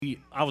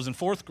I was in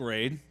fourth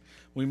grade.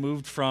 We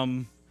moved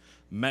from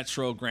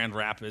Metro Grand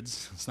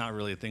Rapids. It's not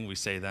really a thing we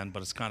say then,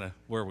 but it's kind of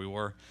where we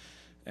were.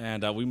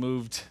 And we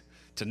moved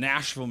to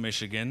Nashville,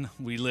 Michigan.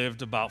 We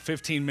lived about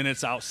 15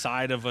 minutes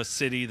outside of a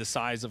city the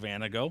size of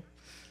Anago,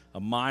 a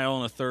mile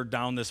and a third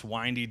down this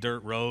windy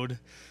dirt road.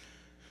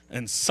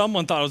 And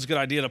someone thought it was a good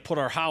idea to put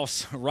our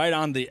house right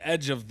on the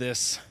edge of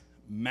this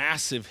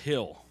massive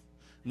hill.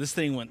 And this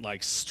thing went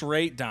like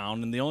straight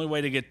down, and the only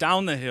way to get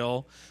down the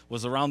hill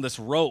was around this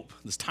rope,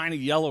 this tiny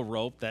yellow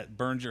rope that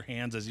burns your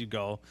hands as you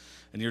go,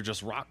 and you're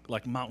just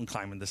like mountain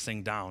climbing this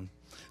thing down.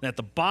 And at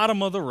the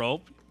bottom of the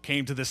rope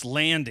came to this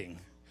landing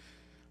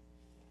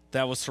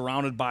that was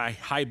surrounded by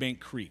High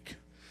Bank Creek.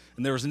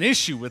 And there was an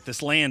issue with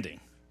this landing,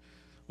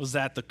 was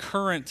that the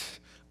current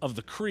of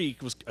the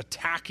creek was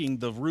attacking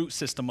the root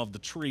system of the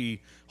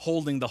tree,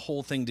 holding the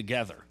whole thing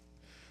together.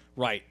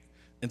 Right.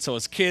 And so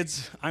as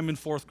kids, I'm in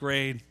fourth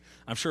grade.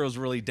 I'm sure it was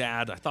really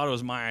Dad. I thought it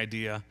was my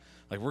idea.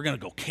 Like, we're going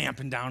to go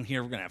camping down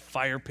here. We're going to have a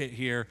fire pit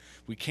here.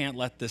 We can't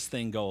let this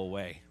thing go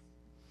away.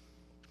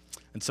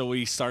 And so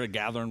we started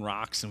gathering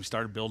rocks, and we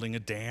started building a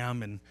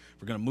dam, and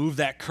we're going to move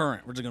that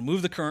current. We're just going to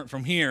move the current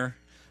from here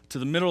to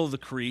the middle of the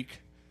creek,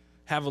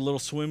 have a little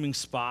swimming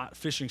spot,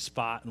 fishing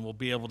spot, and we'll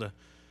be able to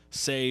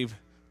save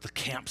the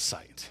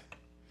campsite.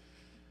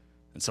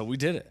 And so we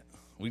did it.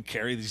 We'd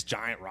carry these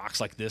giant rocks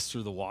like this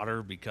through the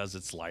water because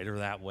it's lighter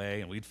that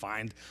way, and we'd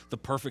find the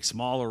perfect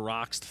smaller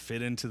rocks to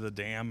fit into the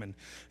dam, and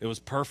it was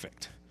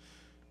perfect.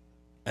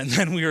 And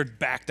then we were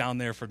back down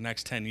there for the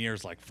next 10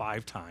 years like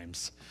 5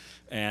 times.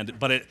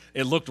 But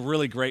it looked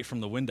really great from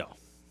the window.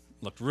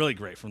 Looked really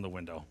great from the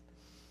window.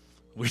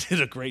 We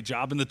did a great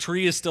job, and the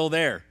tree is still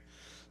there.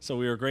 So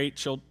we were great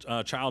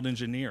child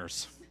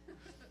engineers.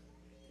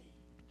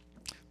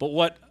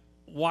 But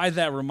why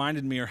that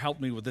reminded me or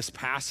helped me with this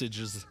passage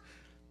is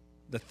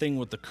the thing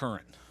with the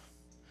current.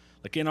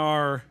 Like in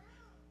our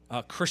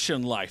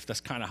Christian life,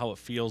 that's kind of how it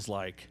feels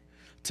like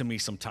to me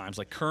sometimes,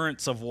 like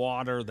currents of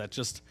water that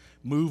just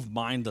move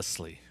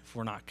mindlessly if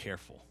we're not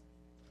careful,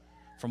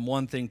 from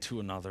one thing to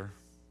another.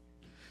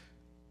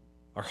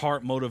 Our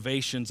heart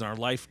motivations and our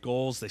life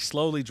goals, they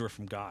slowly drift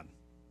from God.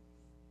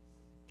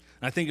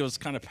 And I think it was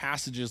kind of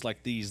passages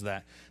like these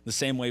that the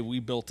same way we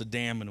built a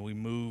dam and we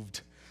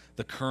moved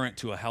the current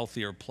to a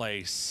healthier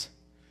place,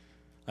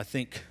 I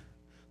think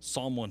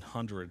Psalm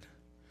 100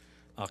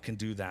 can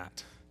do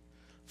that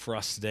for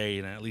us today,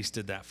 and at least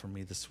did that for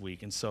me this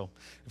week. And so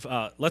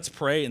let's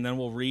pray, and then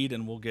we'll read,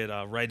 and we'll get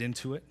right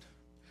into it.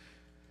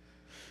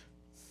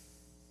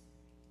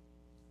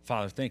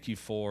 Father, thank you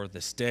for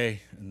this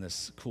day and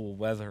this cool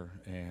weather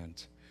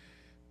and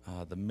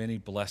the many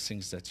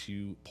blessings that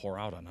you pour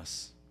out on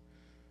us.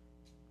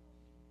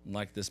 And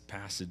like this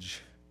passage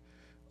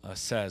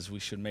says, we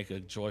should make a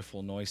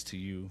joyful noise to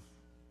you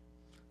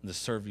and to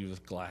serve you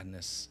with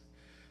gladness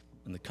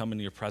and to come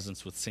into your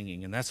presence with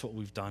singing. And that's what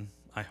we've done,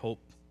 I hope.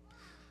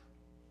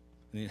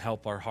 And you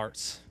help our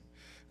hearts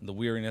and the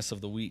weariness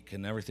of the week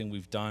and everything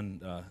we've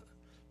done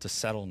to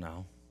settle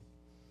now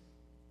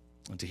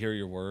and to hear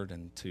your word,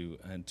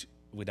 and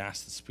we'd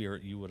ask the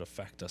Spirit you would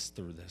affect us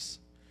through this,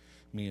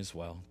 me as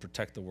well.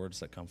 Protect the words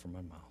that come from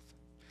my mouth.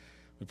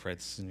 We pray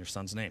this in your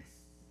Son's name.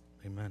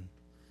 Amen.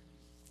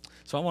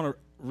 So I want to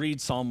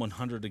read Psalm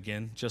 100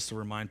 again, just to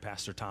remind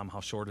Pastor Tom how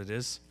short it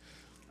is.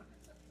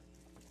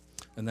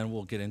 And then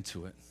we'll get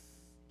into it.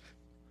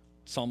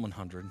 Psalm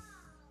 100.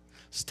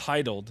 It's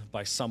titled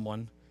by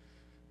someone,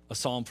 A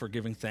Psalm for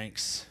Giving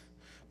Thanks.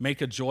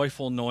 Make a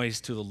joyful noise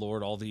to the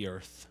Lord, all the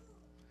earth.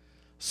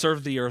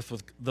 Serve the earth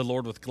with the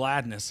Lord with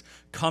gladness.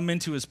 Come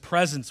into his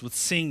presence with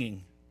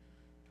singing.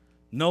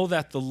 Know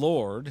that the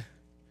Lord,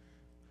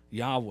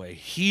 Yahweh,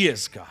 he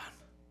is God.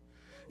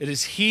 It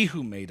is he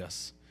who made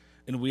us,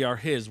 and we are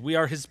his. We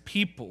are his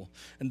people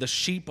and the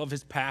sheep of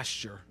his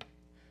pasture.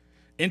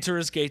 Enter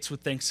his gates with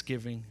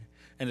thanksgiving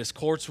and his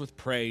courts with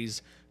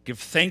praise. Give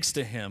thanks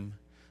to him.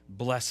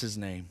 Bless his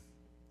name.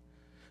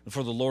 And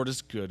for the Lord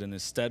is good, and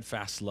his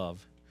steadfast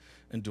love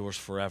endures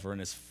forever, and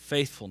his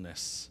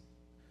faithfulness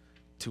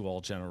to all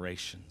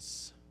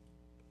generations.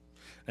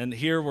 And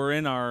here we're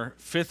in our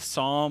 5th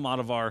psalm out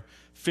of our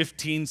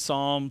 15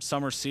 psalm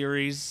summer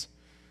series.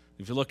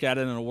 If you look at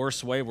it in a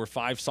worse way, we're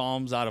 5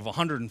 psalms out of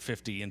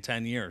 150 in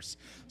 10 years.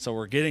 So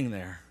we're getting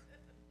there.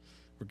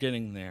 We're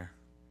getting there.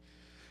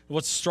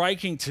 What's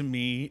striking to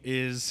me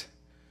is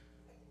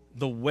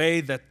the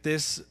way that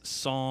this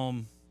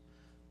psalm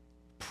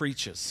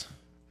preaches,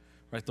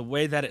 right? The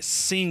way that it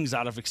sings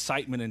out of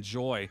excitement and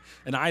joy.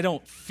 And I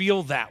don't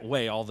feel that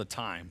way all the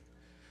time.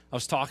 I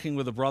was talking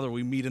with a brother.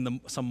 We meet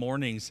in some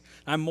mornings.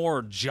 I'm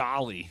more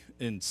jolly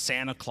and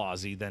Santa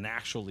Clausy than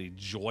actually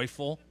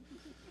joyful.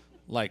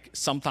 Like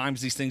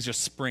sometimes these things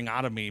just spring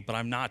out of me, but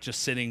I'm not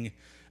just sitting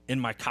in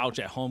my couch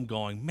at home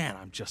going, man,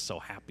 I'm just so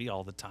happy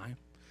all the time.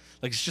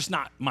 Like it's just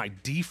not my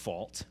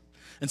default.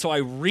 And so I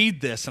read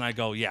this and I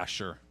go, yeah,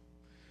 sure.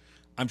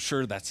 I'm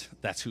sure that's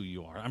who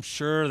you are. I'm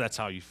sure that's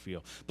how you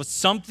feel. But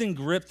something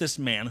gripped this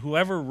man,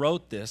 whoever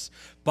wrote this,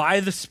 by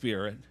the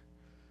Spirit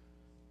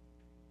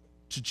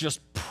to just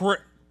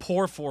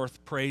pour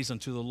forth praise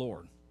unto the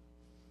Lord.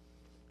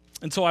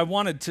 And so I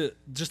wanted to,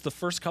 just the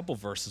first couple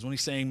verses, when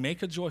he's saying,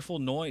 make a joyful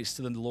noise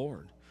to the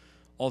Lord,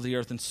 all the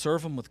earth, and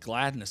serve him with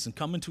gladness, and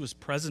come into his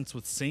presence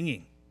with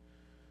singing.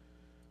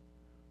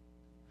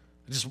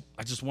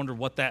 I just wonder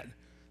what that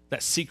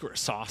secret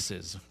sauce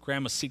is,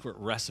 Grandma's secret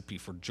recipe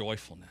for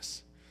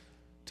joyfulness.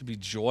 To be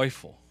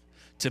joyful,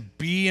 to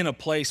be in a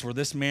place where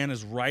this man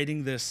is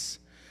writing this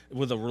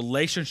with a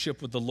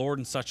relationship with the Lord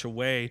in such a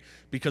way,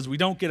 because we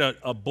don't get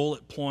a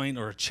bullet point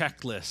or a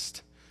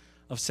checklist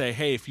of say,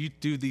 hey, if you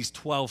do these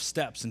 12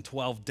 steps in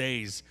 12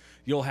 days,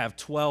 you'll have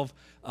 12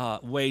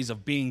 ways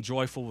of being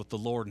joyful with the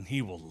Lord, and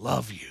he will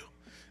love you.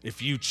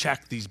 If you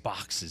check these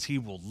boxes, he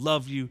will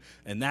love you,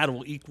 and that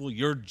will equal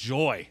your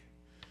joy.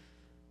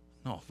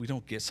 No, we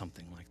don't get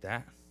something like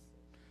that.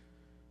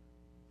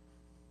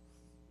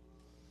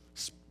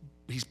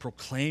 He's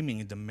proclaiming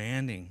and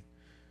demanding,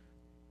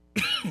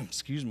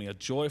 a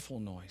joyful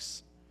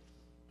noise.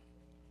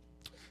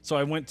 So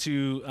I went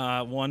to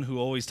one who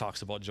always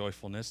talks about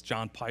joyfulness,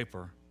 John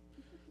Piper.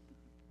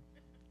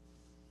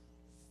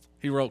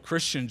 He wrote,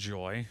 Christian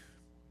joy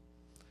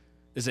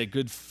is a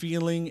good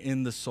feeling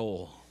in the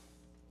soul,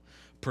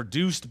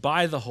 produced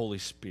by the Holy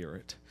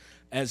Spirit,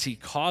 as he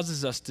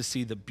causes us to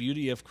see the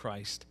beauty of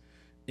Christ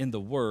in the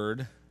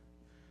Word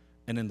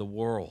and in the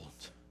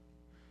world.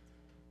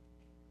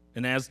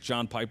 And as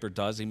John Piper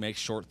does, he makes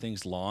short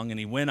things long, and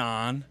he went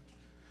on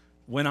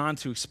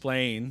to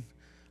explain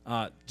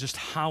just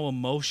how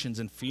emotions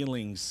and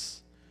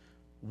feelings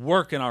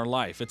work in our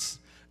life. It's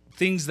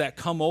things that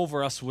come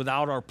over us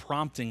without our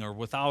prompting or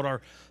without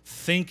our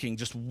thinking,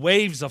 just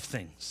waves of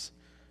things,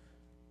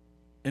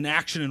 an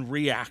action and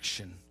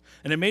reaction.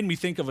 And it made me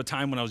think of a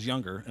time when I was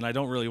younger, and I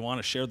don't really want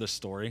to share this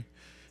story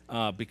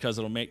because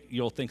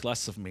you'll think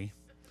less of me.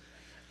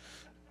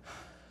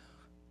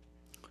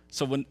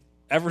 So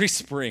every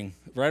spring,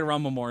 right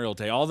around Memorial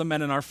Day, all the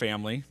men in our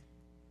family,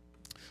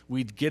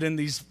 we'd get in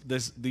these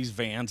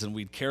vans, and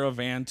we'd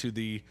caravan to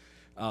the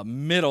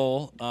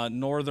middle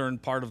northern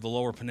part of the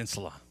Lower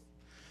Peninsula.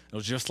 It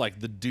was just like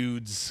the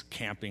dudes'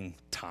 camping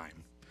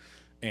time,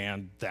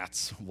 and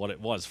that's what it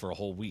was for a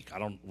whole week.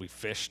 We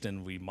fished,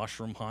 and we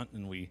mushroom hunt,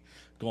 and we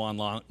go on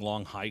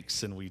long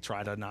hikes, and we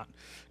try to not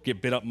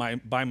get bit up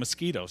by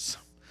mosquitoes.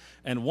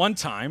 And one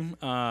time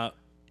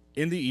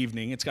in the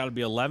evening, it's got to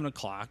be 11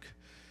 o'clock,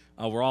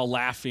 we're all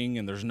laughing,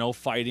 and there's no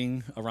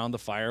fighting around the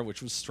fire,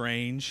 which was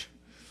strange.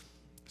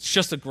 It's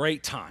just a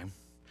great time.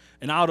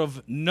 And out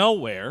of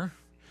nowhere,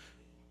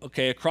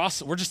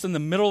 we're just in the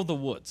middle of the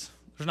woods.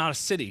 There's not a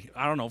city,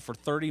 for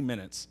 30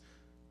 minutes.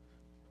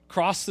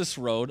 Across this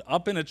road,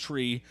 up in a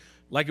tree,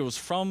 like it was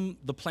from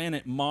the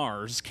planet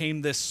Mars,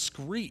 came this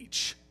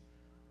screech.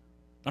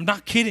 I'm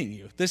not kidding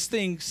you. This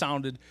thing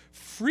sounded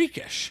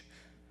freakish.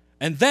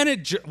 And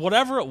then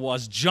whatever it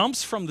was,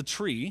 jumps from the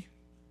tree,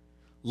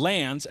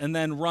 lands, and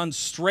then runs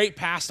straight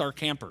past our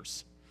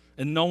campers.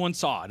 And no one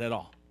saw it at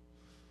all.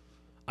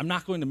 I'm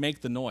not going to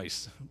make the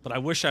noise, but I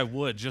wish I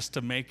would, just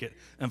to make it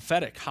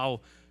emphatic how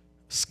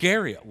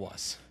scary it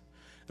was.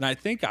 And I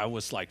think I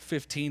was like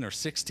 15 or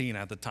 16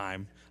 at the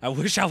time. I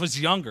wish I was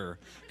younger,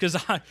 because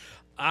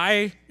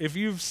if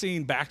you've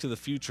seen Back to the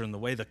Future and the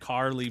way the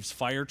car leaves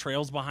fire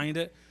trails behind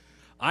it,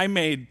 I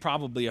made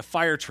probably a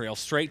fire trail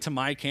straight to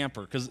my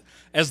camper, because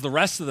as the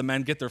rest of the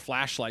men get their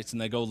flashlights and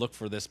they go look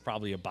for this,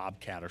 probably a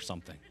bobcat or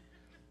something.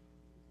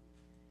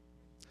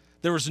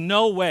 There was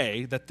no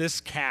way that this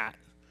cat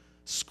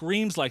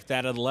screams like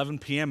that at 11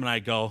 p.m. and I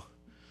go,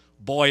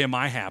 boy, am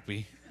I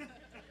happy.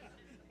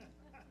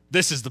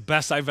 This is the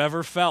best I've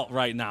ever felt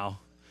right now.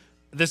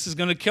 This is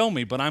going to kill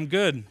me, but I'm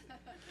good.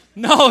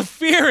 No,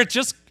 fear, it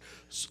just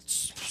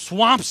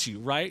swamps you,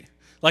 right?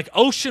 Like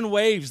ocean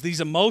waves, these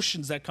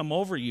emotions that come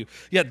over you.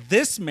 Yet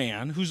this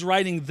man who's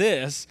writing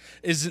this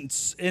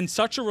is in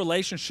such a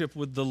relationship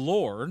with the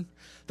Lord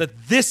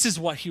that this is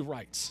what he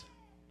writes.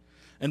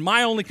 And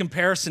my only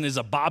comparison is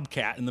a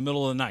bobcat in the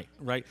middle of the night,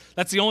 right?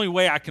 That's the only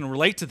way I can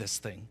relate to this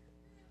thing.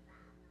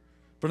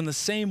 But in the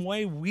same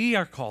way, we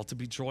are called to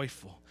be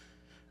joyful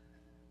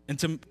and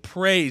to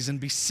praise and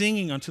be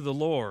singing unto the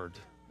Lord.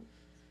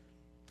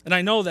 And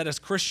I know that as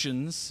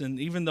Christians, and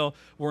even though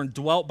we're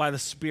indwelt by the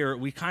Spirit,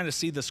 we kind of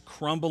see this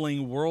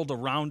crumbling world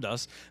around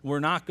us. We're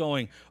not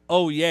going,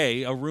 oh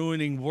yay, a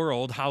ruining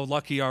world, how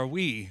lucky are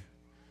we?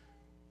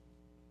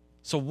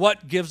 So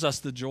what gives us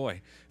the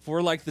joy? If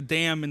we're like the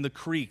dam in the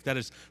creek that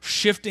is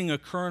shifting a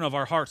current of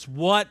our hearts,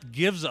 what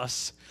gives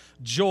us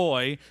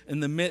joy in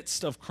the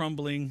midst of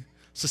crumbling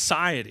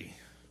society?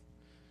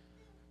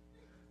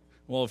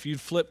 Well, if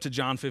you'd flip to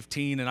John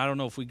 15, and I don't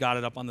know if we got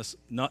it up on this,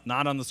 not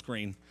on the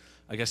screen.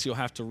 I guess you'll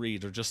have to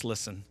read or just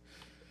listen.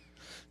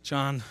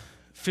 John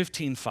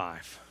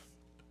 15:5.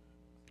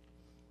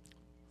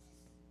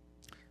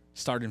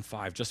 Start in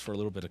 5, just for a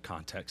little bit of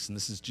context. And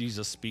this is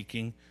Jesus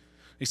speaking.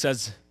 He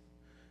says,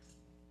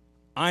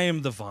 I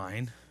am the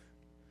vine,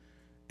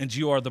 and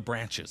you are the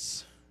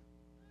branches.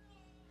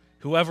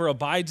 Whoever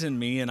abides in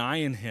me and I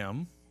in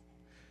him,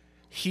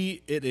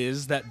 he it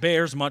is that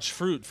bears much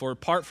fruit. For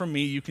apart from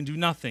me, you can do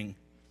nothing.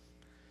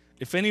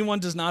 If anyone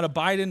does not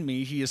abide in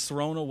me, he is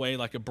thrown away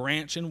like a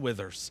branch and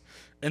withers,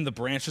 and the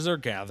branches are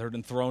gathered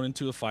and thrown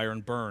into a fire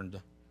and burned.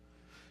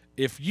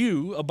 If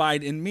you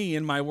abide in me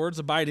and my words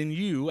abide in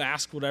you,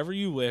 ask whatever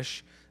you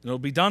wish, and it will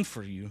be done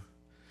for you.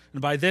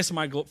 And by this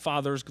my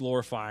Father is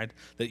glorified,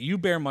 that you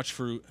bear much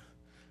fruit,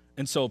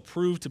 and so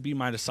prove to be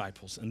my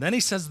disciples. And then he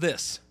says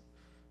this,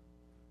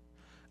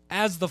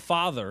 as the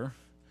Father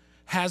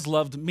has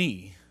loved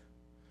me,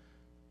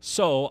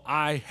 so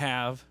I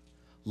have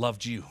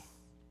loved you.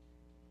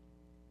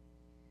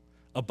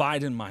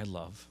 Abide in my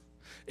love.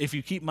 If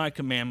you keep my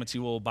commandments,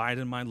 you will abide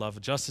in my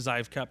love, just as I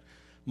have kept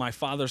my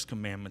Father's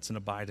commandments and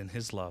abide in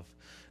his love.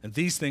 And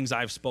these things I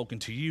have spoken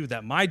to you,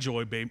 that my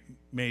joy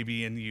may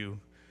be in you,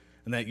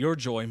 and that your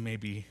joy may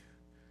be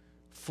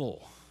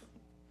full.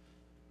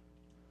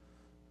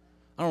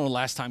 I don't know the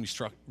last time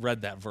you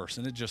read that verse,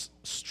 and it just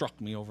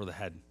struck me over the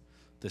head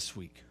this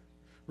week.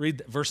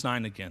 Read verse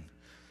 9 again.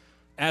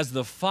 As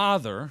the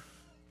Father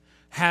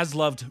has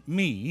loved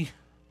me,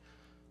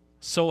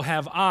 so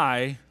have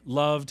I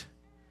loved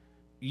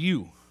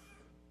you.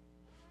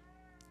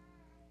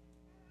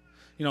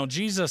 You know,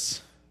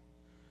 Jesus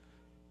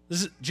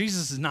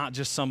is not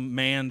just some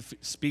man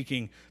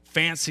speaking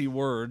fancy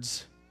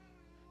words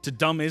to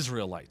dumb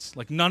Israelites.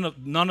 Like none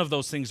of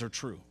those things are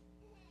true.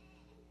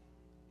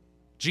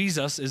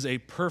 Jesus is a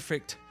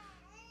perfect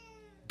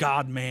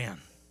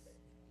God-man.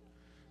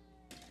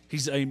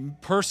 He's a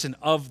person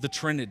of the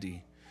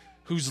Trinity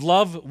whose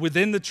love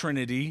within the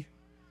Trinity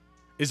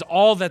is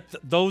all that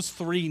those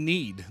three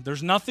need.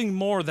 There's nothing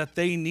more that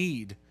they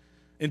need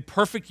in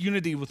perfect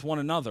unity with one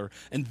another.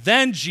 And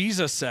then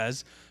Jesus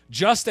says,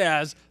 just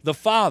as the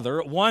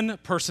Father, one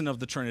person of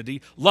the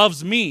Trinity,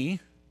 loves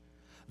me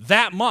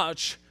that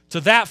much,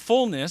 to that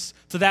fullness,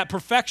 to that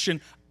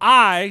perfection,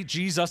 I,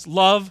 Jesus,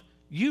 love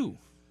you.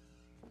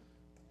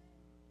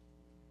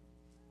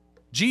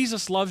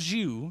 Jesus loves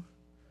you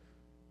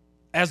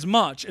as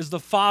much as the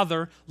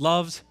Father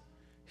loves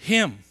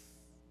him.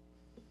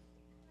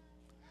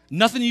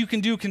 Nothing you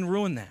can do can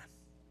ruin that.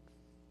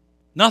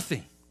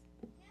 Nothing.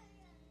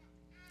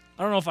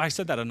 I don't know if I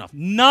said that enough.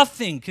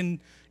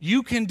 Nothing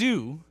you can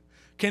do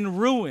can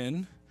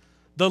ruin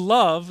the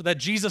love that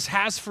Jesus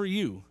has for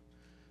you,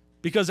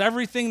 because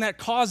everything that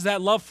caused that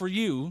love for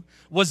you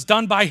was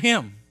done by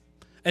him,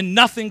 and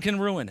nothing can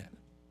ruin it.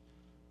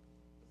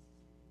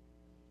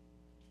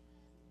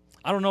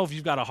 I don't know if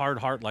you've got a hard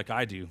heart like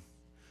I do.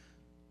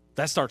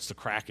 That starts to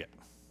crack it.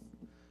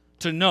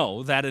 To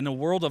know that in a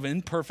world of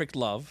imperfect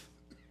love,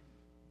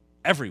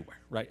 everywhere,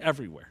 right?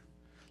 Everywhere.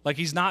 Like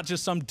he's not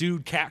just some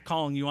dude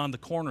catcalling you on the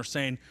corner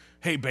saying,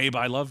 hey, babe,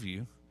 I love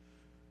you.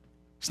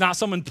 It's not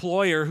some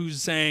employer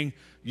who's saying,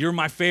 you're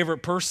my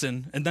favorite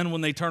person, and then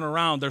when they turn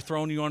around, they're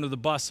throwing you under the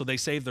bus so they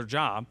save their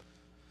job.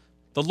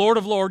 The Lord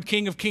of Lords,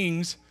 King of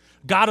Kings,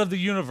 God of the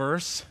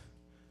universe,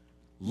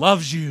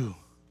 loves you.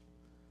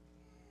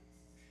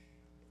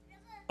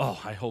 Oh,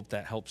 I hope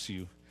that helps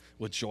you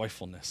with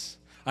joyfulness.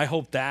 I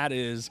hope that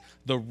is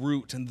the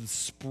root and the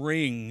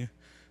spring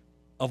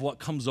of what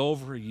comes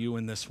over you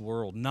in this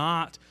world,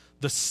 not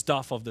the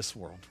stuff of this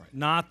world, right?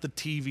 Not the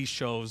TV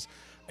shows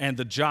and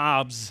the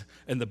jobs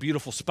and the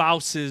beautiful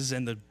spouses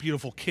and the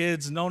beautiful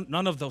kids. No,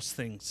 none of those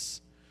things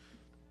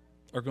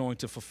are going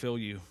to fulfill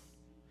you.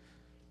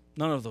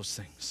 None of those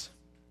things.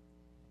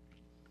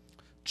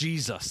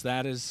 Jesus,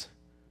 that is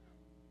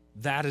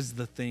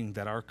the thing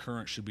that our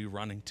current should be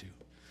running to,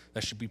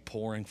 that should be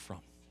pouring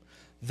from.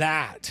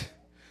 That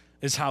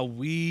is how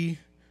we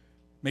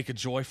make a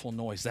joyful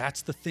noise.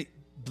 That's the thing,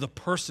 the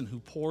person who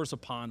pours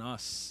upon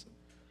us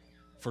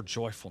for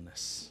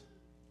joyfulness.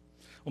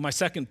 Well, my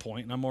second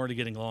point, and I'm already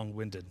getting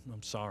long-winded,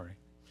 I'm sorry,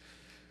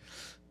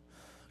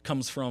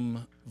 comes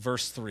from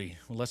verse 3.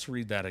 Well, let's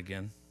read that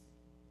again.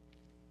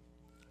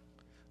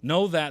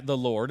 Know that the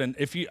Lord, and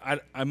if you,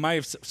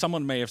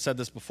 someone may have said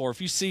this before, if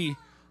you see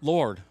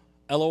Lord,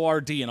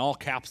 L-O-R-D in all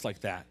caps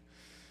like that,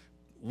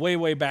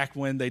 way back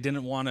when they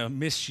didn't want to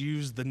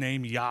misuse the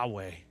name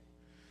Yahweh,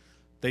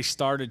 they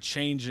started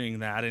changing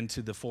that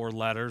into the 4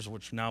 letters,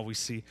 which now we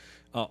see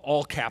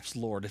all caps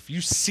Lord. If you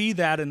see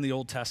that in the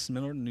Old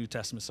Testament or the New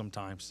Testament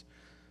sometimes,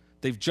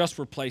 they've just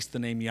replaced the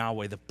name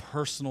Yahweh, the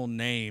personal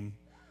name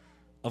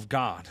of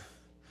God.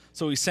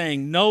 So he's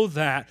saying, know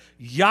that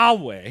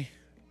Yahweh,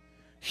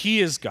 he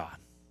is God.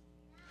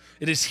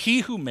 It is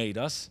he who made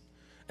us,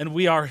 and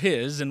we are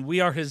his, and we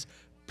are his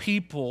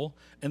people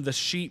and the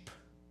sheep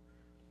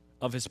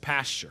of his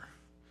pasture.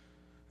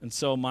 And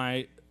so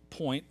my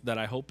point that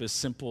I hope is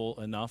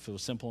simple enough, it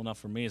was simple enough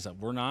for me, is that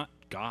we're not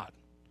God.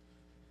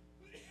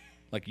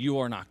 Like you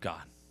are not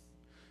God.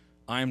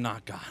 I am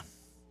not God.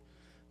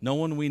 No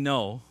one we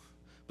know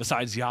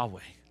besides Yahweh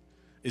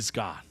is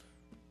God.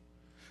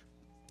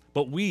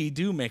 But we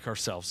do make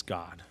ourselves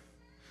God.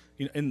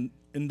 You know,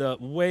 in the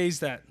ways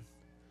that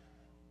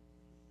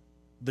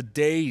the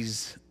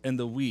days and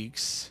the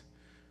weeks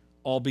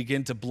all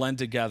begin to blend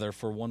together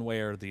for one way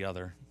or the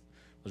other.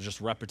 There's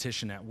just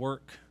repetition at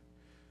work,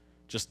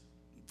 just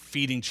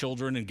feeding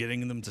children and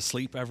getting them to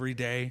sleep every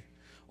day.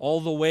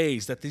 All the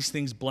ways that these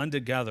things blend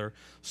together,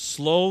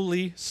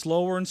 slowly,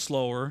 slower and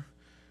slower,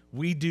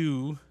 we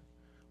do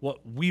what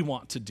we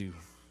want to do.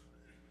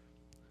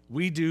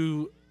 We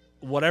do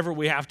whatever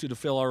we have to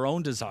fill our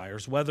own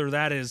desires, whether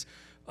that is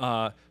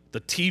the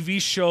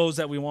TV shows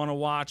that we want to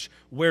watch,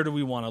 where do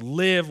we want to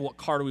live, what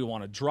car do we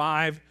want to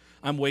drive.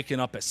 I'm waking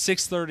up at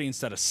 6:30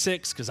 instead of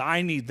 6 because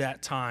I need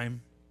that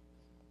time.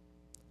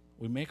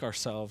 We make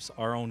ourselves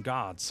our own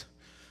gods.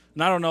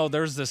 And I don't know,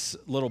 there's this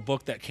little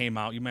book that came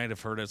out. You might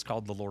have heard it. It's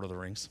called The Lord of the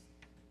Rings.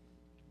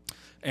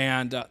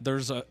 And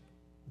there's a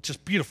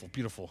just beautiful,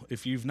 beautiful.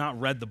 If you've not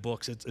read the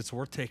books, it's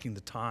worth taking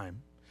the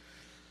time.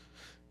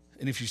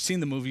 And if you've seen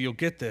the movie, you'll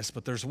get this.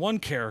 But there's one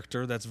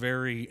character that's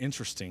very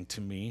interesting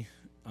to me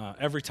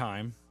every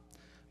time.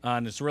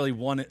 And it's really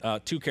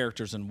two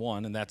characters in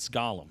one, and that's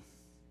Gollum.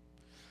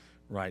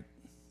 Right?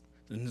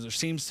 And there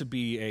seems to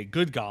be a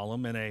good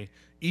Gollum and a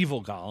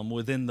evil Gollum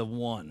within the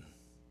one.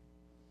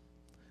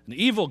 An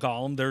evil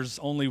Gollum, there's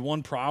only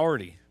one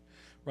priority,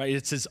 right?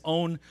 It's his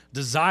own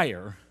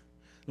desire,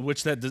 in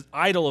which the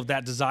idol of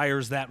that desire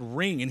is that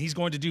ring, and he's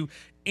going to do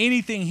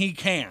anything he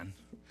can.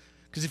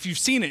 Because if you've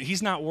seen it,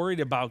 he's not worried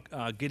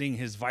about getting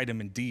his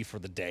vitamin D for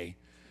the day,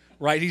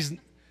 right?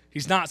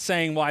 He's not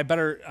saying, well, I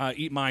better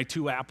eat my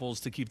 2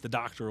 apples to keep the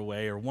doctor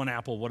away, or 1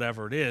 apple,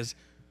 whatever it is.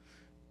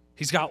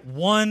 He's got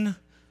one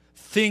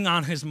thing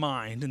on his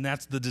mind, and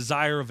that's the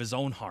desire of his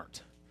own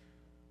heart.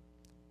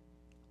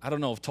 I don't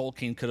know if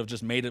Tolkien could have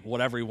just made it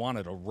whatever he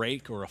wanted, a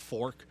rake or a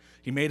fork.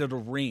 He made it a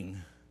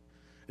ring.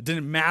 It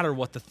didn't matter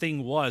what the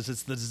thing was.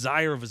 It's the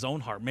desire of his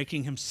own heart,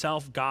 making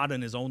himself God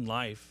in his own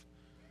life.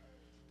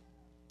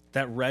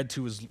 That led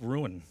to his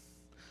ruin.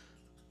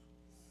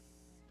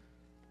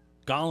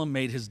 Gollum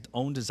made his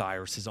own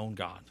desires his own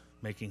God,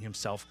 making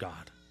himself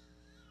God.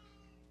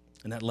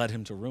 And that led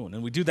him to ruin.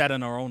 And we do that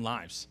in our own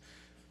lives.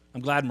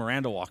 I'm glad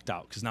Miranda walked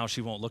out, because now she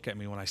won't look at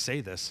me when I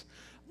say this.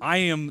 I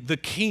am the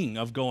king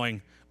of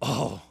going,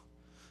 oh,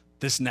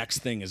 this next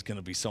thing is going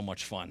to be so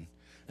much fun.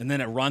 And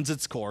then it runs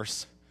its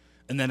course,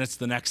 and then it's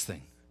the next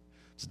thing.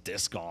 It's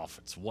disc golf,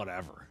 it's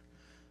whatever.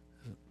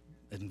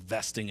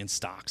 Investing in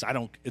stocks.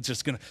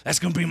 That's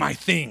going to be my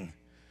thing.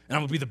 And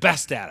I'm going to be the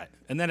best at it.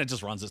 And then it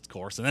just runs its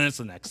course, and then it's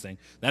the next thing.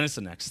 Then it's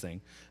the next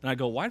thing. And I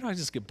go, why do I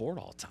just get bored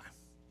all the time?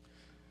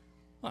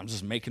 Well, I'm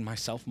just making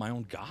myself my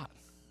own God.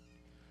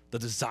 The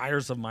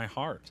desires of my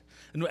heart.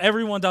 And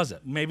everyone does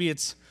it. Maybe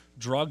it's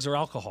drugs or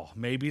alcohol.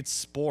 Maybe it's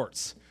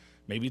sports.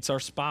 Maybe it's our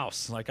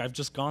spouse. Like, I've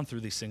just gone through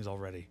these things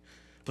already.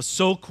 But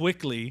so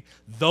quickly,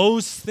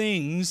 those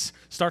things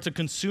start to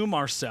consume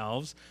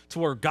ourselves to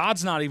where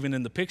God's not even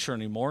in the picture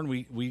anymore, and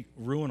we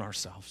ruin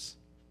ourselves.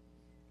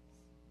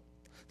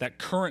 That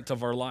current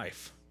of our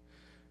life,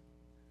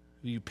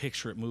 you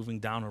picture it moving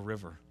down a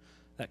river.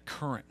 That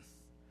current,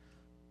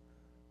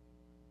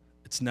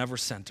 it's never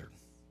centered.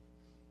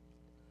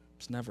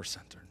 It's never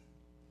centered.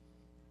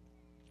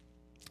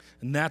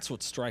 And that's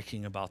what's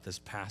striking about this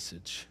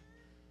passage.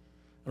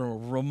 A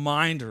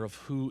reminder of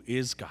who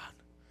is God.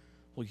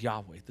 Well,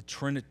 Yahweh, the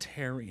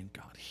Trinitarian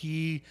God.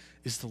 He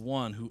is the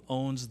one who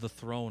owns the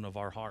throne of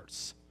our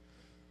hearts.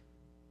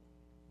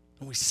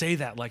 And we say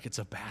that like it's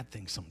a bad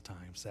thing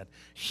sometimes, that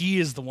he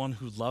is the one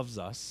who loves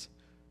us,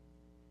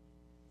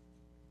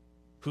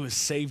 who has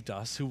saved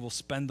us, who will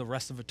spend the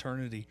rest of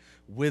eternity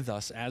with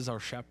us as our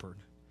shepherd.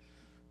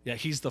 Yet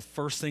he's the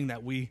first thing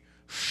that we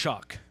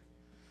shuck,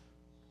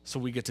 so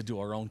we get to do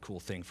our own cool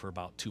thing for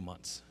about 2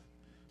 months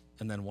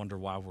and then wonder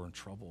why we're in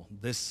trouble.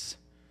 This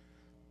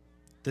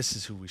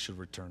is who we should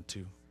return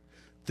to.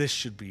 This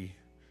should be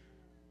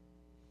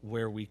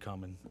where we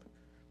come and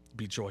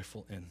be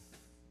joyful in.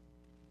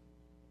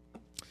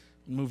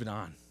 Moving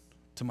on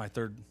to my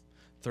third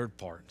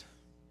part.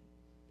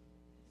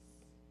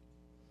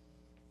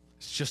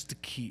 It's just to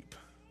keep.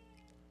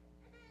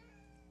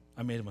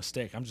 I made a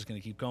mistake. I'm just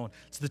going to keep going.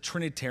 It's the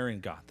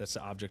Trinitarian God. That's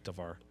the object of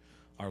our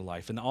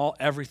life. And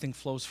everything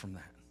flows from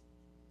that.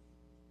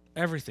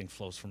 Everything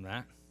flows from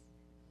that.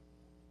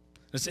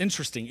 It's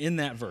interesting in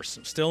that verse,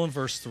 still in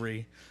verse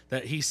 3,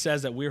 that he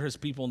says that we're his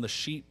people and the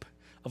sheep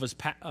of his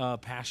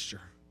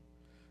pasture.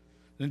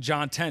 And in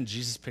John 10,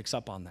 Jesus picks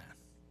up on that.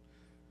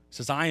 He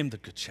says, I am the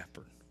good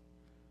shepherd.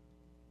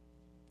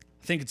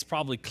 I think it's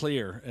probably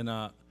clear in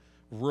a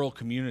rural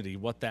community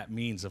what that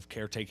means of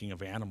caretaking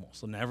of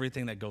animals and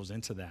everything that goes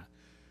into that,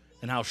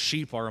 and how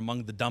sheep are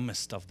among the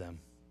dumbest of them,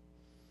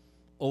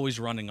 always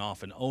running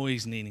off and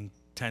always needing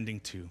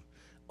tending to,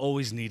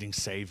 always needing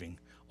saving,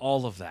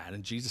 all of that.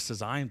 And Jesus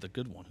says, I am the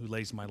good one who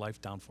lays my life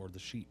down for the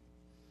sheep.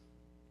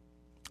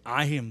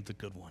 I am the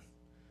good one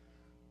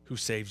who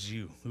saves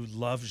you, who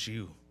loves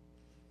you.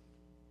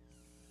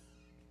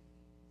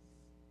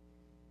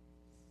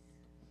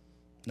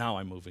 Now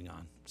I'm moving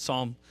on.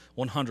 Psalm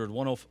 100,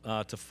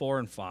 4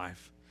 and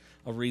 5.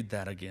 I'll read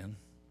that again.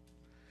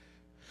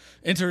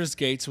 Enter his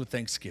gates with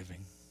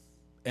thanksgiving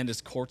and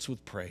his courts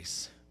with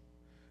praise.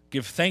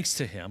 Give thanks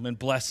to him and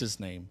bless his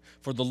name.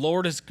 For the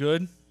Lord is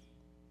good.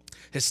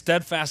 His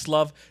steadfast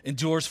love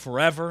endures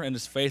forever, and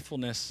his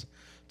faithfulness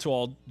to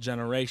all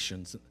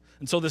generations.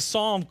 And so this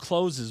psalm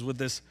closes with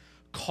this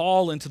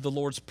call into the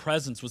Lord's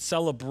presence, with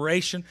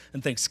celebration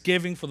and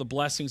thanksgiving for the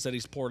blessings that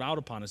he's poured out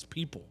upon his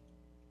people.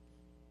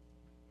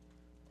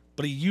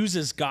 But he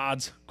uses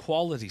God's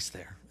qualities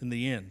there in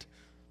the end.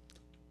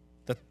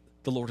 That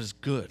the Lord is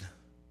good.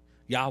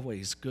 Yahweh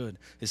is good.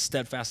 His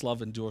steadfast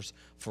love endures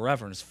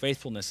forever, and his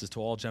faithfulness is to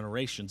all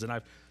generations. And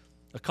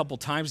a couple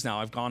times now,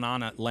 I've gone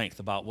on at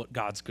length about what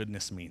God's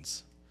goodness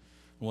means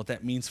and what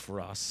that means for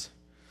us.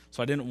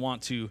 So I didn't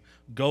want to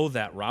go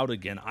that route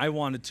again. I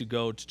wanted to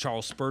go to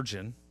Charles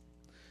Spurgeon,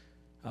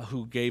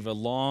 who gave a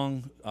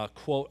long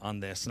quote on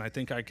this, and I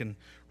think I can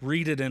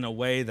read it in a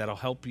way that'll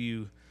help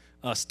you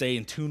stay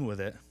in tune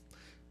with it.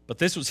 But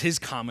this was his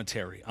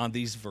commentary on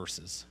these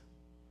verses.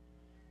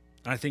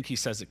 And I think he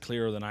says it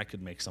clearer than I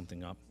could make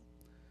something up.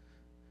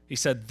 He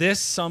said, "This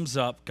sums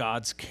up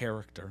God's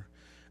character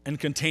and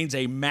contains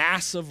a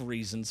mass of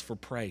reasons for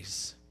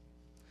praise.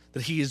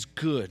 That he is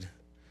good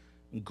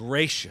and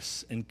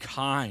gracious and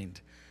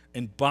kind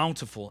and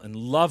bountiful and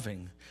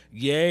loving.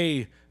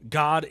 Yea,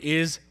 God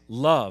is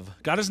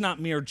love. God is not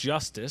mere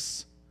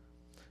justice,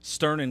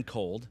 stern and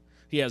cold.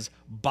 He has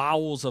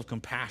bowels of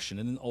compassion."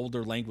 And in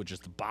older languages,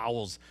 the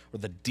bowels are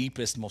the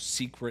deepest, most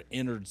secret,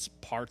 inner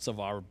parts of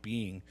our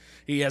being.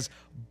 He has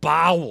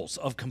bowels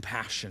of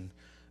compassion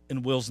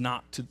and wills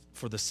not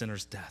for the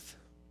sinner's death.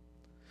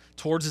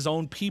 Towards his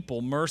own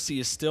people, mercy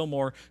is still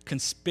more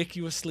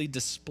conspicuously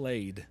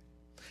displayed.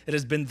 It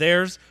has been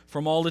theirs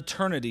from all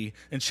eternity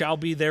and shall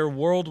be their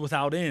world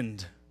without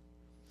end.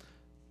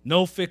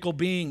 No fickle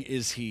being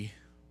is he,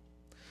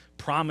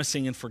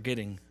 promising and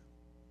forgetting.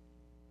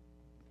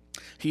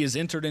 He has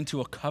entered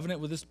into a covenant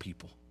with his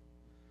people,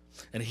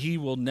 and he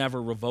will never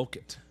revoke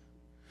it,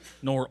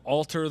 nor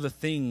alter the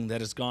thing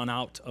that has gone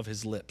out of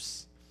his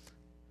lips.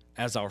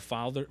 As our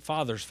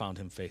fathers found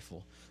him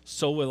faithful,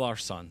 so will our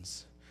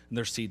sons and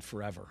their seed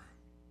forever.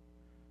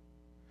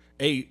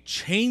 A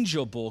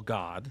changeable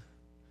God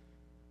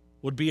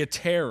would be a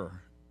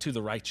terror to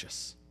the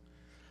righteous.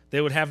 They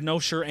would have no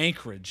sure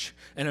anchorage,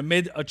 and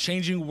amid a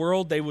changing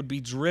world, they would be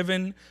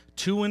driven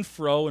to and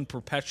fro in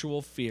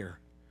perpetual fear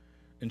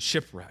and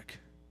shipwreck.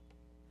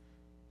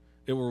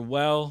 It were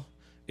well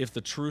if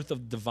the truth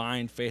of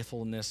divine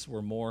faithfulness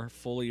were more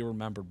fully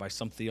remembered by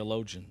some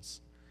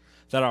theologians,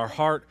 that our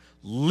heart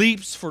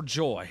leaps for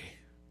joy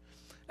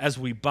as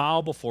we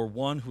bow before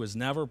one who has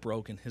never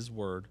broken his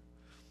word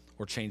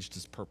or changed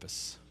his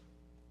purpose.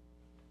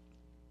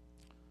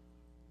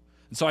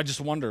 And so I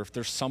just wonder if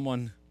there's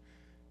someone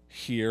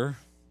here,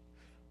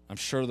 I'm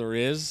sure there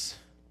is,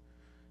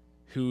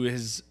 who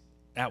has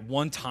at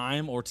one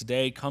time or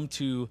today come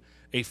to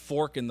a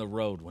fork in the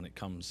road when it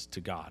comes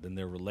to God and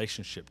their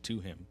relationship to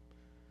him,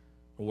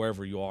 or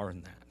wherever you are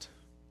in that.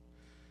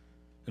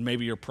 And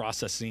maybe you're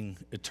processing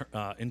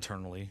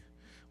internally,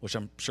 which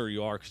I'm sure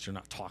you are because you're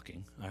not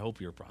talking. I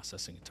hope you're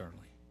processing internally.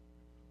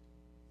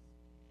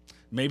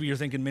 Maybe you're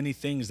thinking many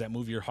things that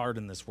move your heart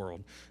in this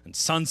world, and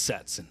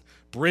sunsets and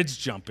bridge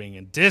jumping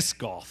and disc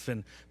golf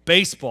and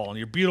baseball and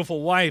your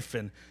beautiful wife,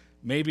 and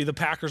maybe the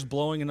Packers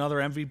blowing another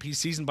MVP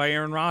season by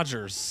Aaron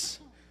Rodgers.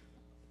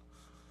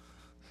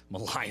 I'm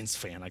a Lions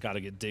fan. I got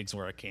to get digs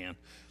where I can.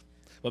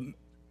 But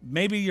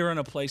maybe you're in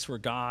a place where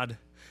God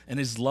and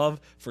his love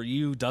for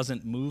you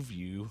doesn't move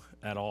you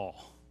at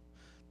all.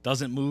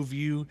 Doesn't move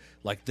you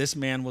like this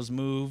man was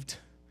moved.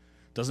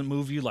 Doesn't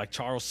move you like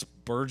Charles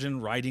Spurgeon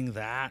writing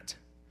that.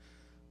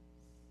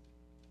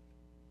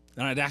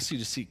 And I'd ask you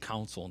to seek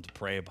counsel and to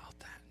pray about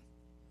that.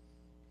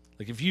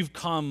 Like if you've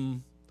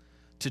come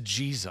to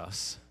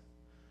Jesus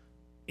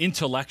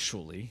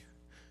intellectually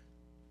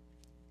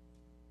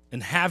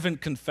and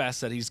haven't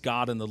confessed that he's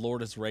God and the Lord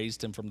has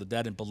raised him from the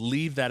dead, and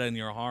believe that in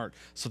your heart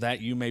so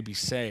that you may be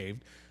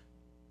saved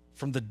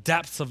from the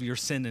depths of your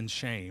sin and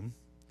shame,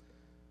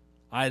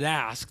 I'd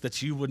ask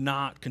that you would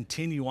not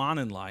continue on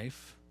in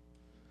life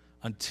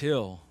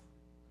until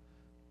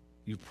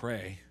you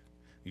pray,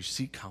 you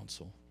seek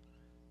counsel,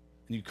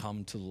 and you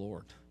come to the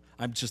Lord.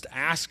 I'm just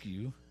asking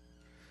you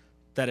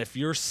that if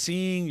you're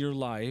seeing your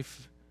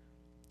life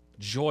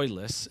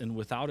joyless and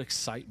without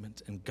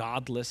excitement and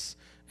godless,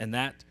 and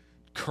that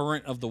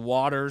current of the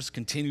waters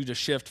continue to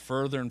shift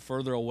further and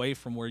further away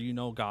from where you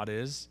know God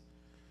is,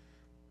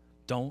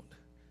 don't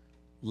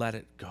let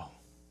it go.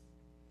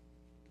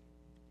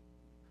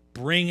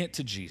 Bring it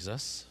to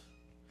Jesus,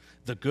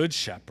 the good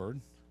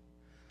shepherd,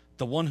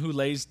 the one who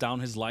lays down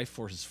his life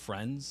for his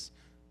friends,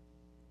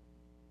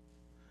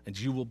 and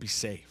you will be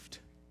saved.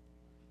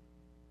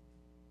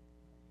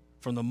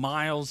 From the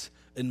miles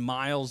and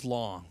miles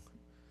long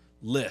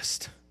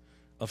list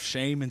of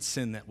shame and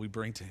sin that we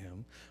bring to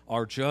him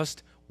are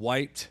just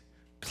wiped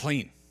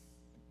clean.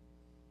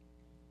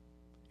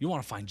 You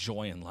want to find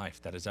joy in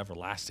life that is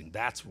everlasting.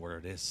 That's where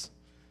it is.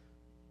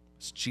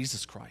 It's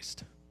Jesus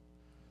Christ.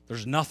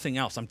 There's nothing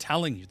else. I'm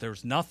telling you,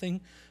 there's nothing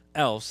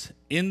else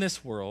in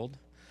this world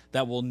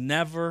that will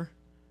never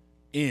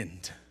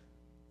end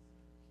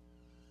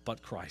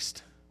but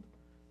Christ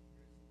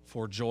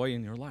for joy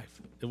in your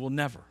life. It will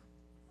never.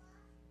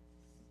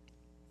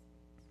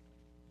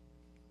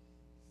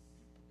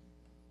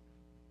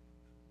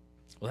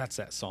 Well, that's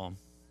that psalm.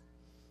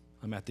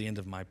 I'm at the end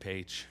of my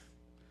page.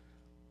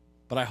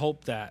 But I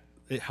hope that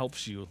it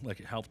helps you like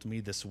it helped me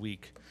this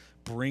week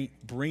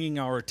bringing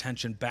our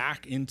attention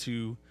back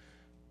into,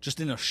 just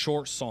in a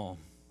short psalm,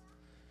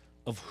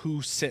 of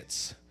who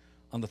sits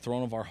on the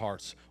throne of our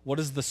hearts. What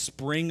is the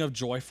spring of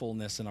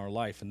joyfulness in our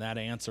life? And that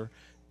answer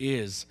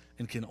is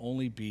and can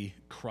only be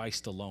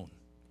Christ alone.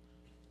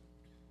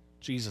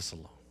 Jesus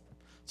alone.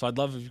 So I'd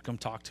love if you come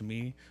talk to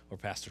me or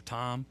Pastor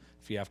Tom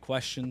if you have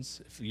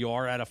questions. If you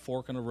are at a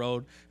fork in the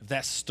road, if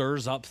that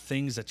stirs up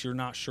things that you're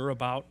not sure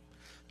about,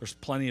 there's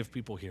plenty of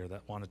people here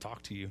that want to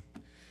talk to you.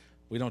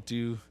 We don't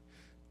do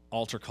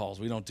altar calls.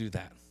 We don't do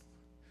that.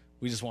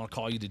 We just want to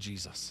call you to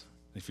Jesus.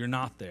 If you're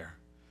not there,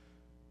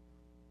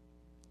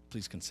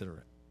 please consider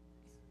it.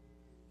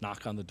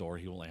 Knock on the door.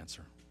 He will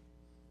answer.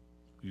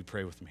 Will you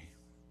pray with me?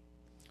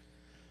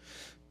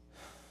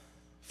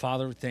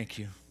 Father, we thank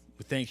you.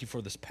 We thank you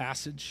for this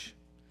passage.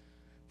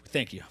 We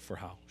thank you for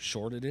how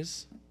short it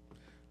is,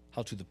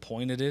 how to the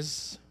point it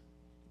is,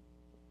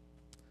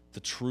 the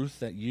truth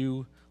that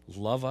you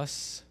love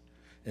us,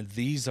 and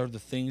these are the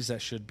things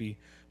that should be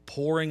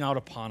pouring out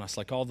upon us,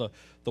 like all the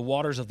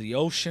waters of the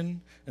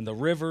ocean and the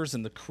rivers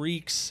and the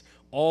creeks,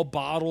 all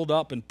bottled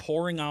up and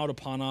pouring out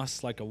upon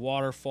us like a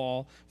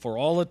waterfall for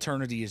all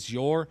eternity is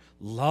your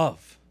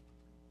love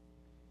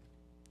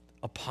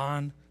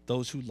upon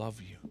those who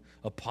love you,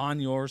 upon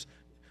yours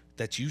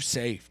that you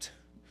saved.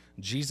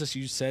 Jesus,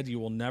 you said you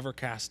will never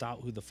cast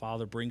out who the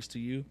Father brings to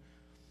you.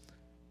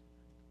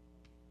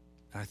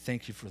 And I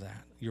thank you for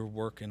that, your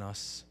work in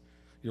us,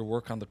 your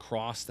work on the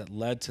cross that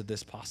led to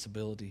this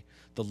possibility,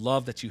 the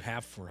love that you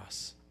have for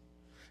us.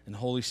 And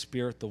Holy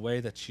Spirit, the way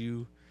that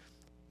you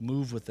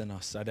move within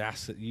us, I'd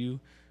ask that you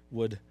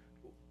would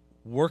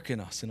work in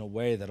us in a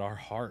way that our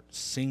heart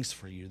sings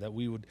for you, that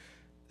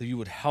you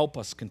would help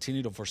us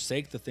continue to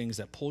forsake the things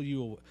that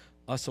pull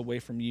us away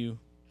from you,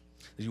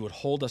 that you would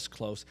hold us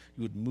close,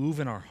 you would move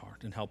in our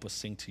heart and help us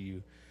sing to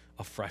you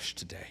afresh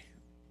today.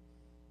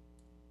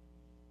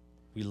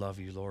 We love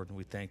you, Lord, and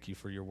we thank you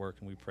for your work,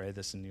 and we pray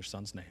this in your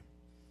Son's name.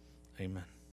 Amen.